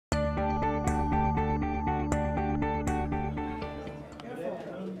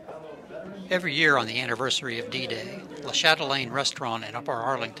Every year on the anniversary of D-Day, the Chantelaine restaurant in Upper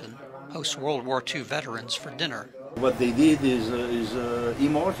Arlington hosts World War II veterans for dinner. What they did is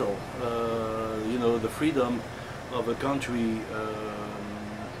immortal. The freedom of a country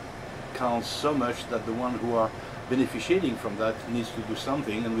counts so much that the ones who are beneficiating from that needs to do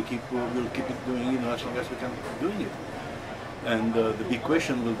something, and we'll keep it doing as long as we can keep doing it. And the big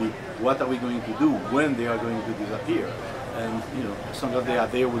question will be, what are we going to do when they are going to disappear? And as long as they are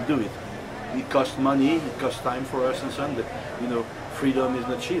there, we'll do it. It costs money, it costs time for us and so on, but freedom is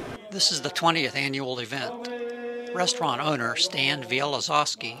not cheap. This is the 20th annual event. Restaurant owner Stan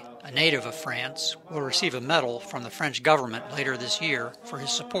Vielazowski, a native of France, will receive a medal from the French government later this year for his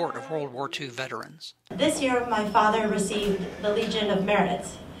support of World War II veterans. This year my father received the Legion of Merit,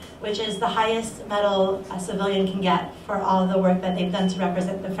 which is the highest medal a civilian can get for all of the work that they've done to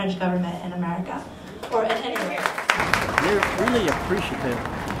represent the French government in America, or in anywhere. We're really appreciative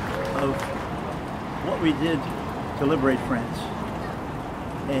of what we did to liberate France,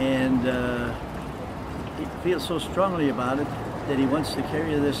 and he feels so strongly about it that he wants to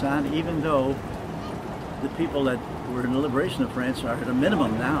carry this on, even though the people that were in the liberation of France are at a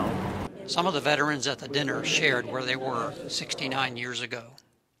minimum now. Some of the veterans at the dinner shared where they were 69 years ago.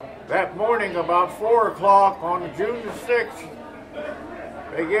 That morning about 4 o'clock on June the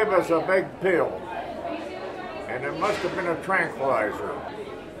 6th, they gave us a big pill, and it must have been a tranquilizer.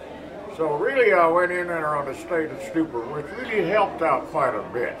 So really I went in there on a state of stupor, which really helped out quite a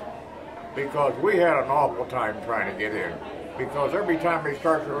bit, because we had an awful time trying to get in. Because every time they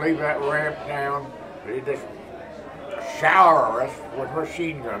start to leave that ramp down, they just shower us with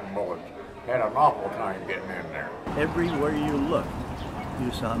machine gun bullets. Had an awful time getting in there. Everywhere you looked,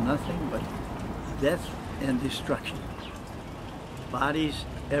 you saw nothing but death and destruction. Bodies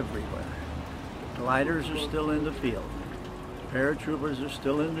everywhere. Gliders are still in the field. Paratroopers are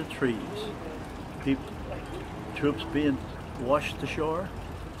still in the trees. Troops being washed ashore.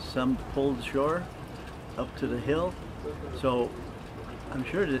 Some pulled ashore up to the hill. So I'm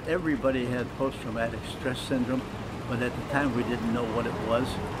sure that everybody had post-traumatic stress syndrome, but at the time we didn't know what it was.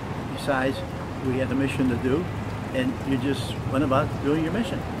 Besides, we had a mission to do, and you just went about doing your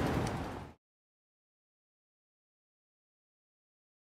mission.